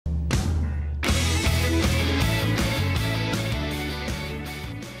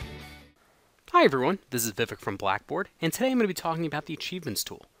Hi everyone, this is Vivek from Blackboard, and today I'm going to be talking about the Achievements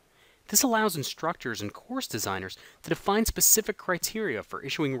tool. This allows instructors and course designers to define specific criteria for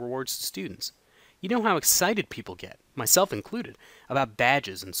issuing rewards to students. You know how excited people get, myself included, about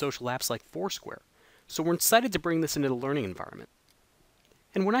badges and social apps like Foursquare, so we're excited to bring this into the learning environment.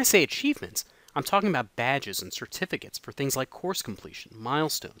 And when I say achievements, I'm talking about badges and certificates for things like course completion,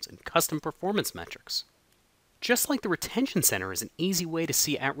 milestones, and custom performance metrics. Just like the Retention Center is an easy way to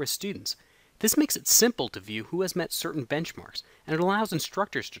see at-risk students, this makes it simple to view who has met certain benchmarks, and it allows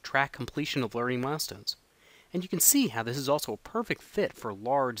instructors to track completion of learning milestones. And you can see how this is also a perfect fit for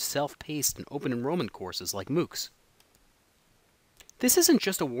large, self-paced, and open enrollment courses like MOOCs. This isn't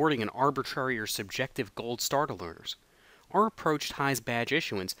just awarding an arbitrary or subjective gold star to learners. Our approach ties badge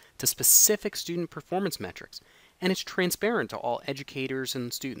issuance to specific student performance metrics, and it's transparent to all educators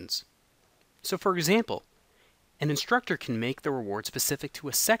and students. So for example, an instructor can make the reward specific to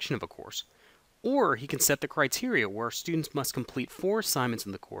a section of a course, or he can set the criteria where students must complete 4 assignments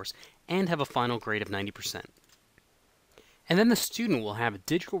in the course and have a final grade of 90%. And then the student will have a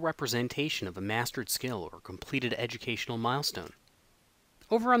digital representation of a mastered skill or completed educational milestone.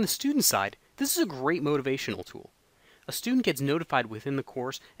 Over on the student side, this is a great motivational tool. A student gets notified within the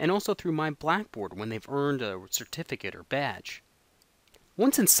course and also through my Blackboard when they've earned a certificate or badge.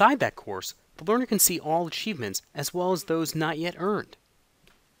 Once inside that course, the learner can see all achievements as well as those not yet earned.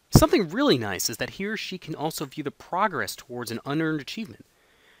 Something really nice is that he or she can also view the progress towards an unearned achievement,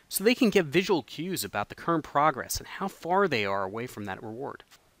 so they can get visual cues about the current progress and how far they are away from that reward.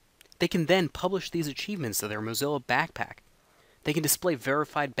 They can then publish these achievements to their Mozilla Backpack. They can display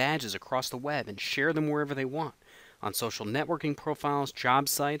verified badges across the web and share them wherever they want, on social networking profiles, job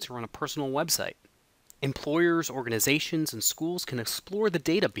sites, or on a personal website. Employers, organizations, and schools can explore the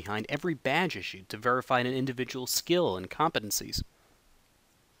data behind every badge issued to verify an individual's skill and competencies.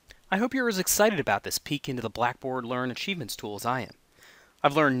 I hope you're as excited about this peek into the Blackboard Learn Achievements tool as I am.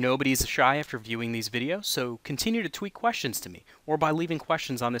 I've learned nobody's shy after viewing these videos, so continue to tweet questions to me, or by leaving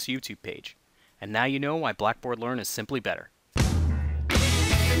questions on this YouTube page. And now you know why Blackboard Learn is simply better.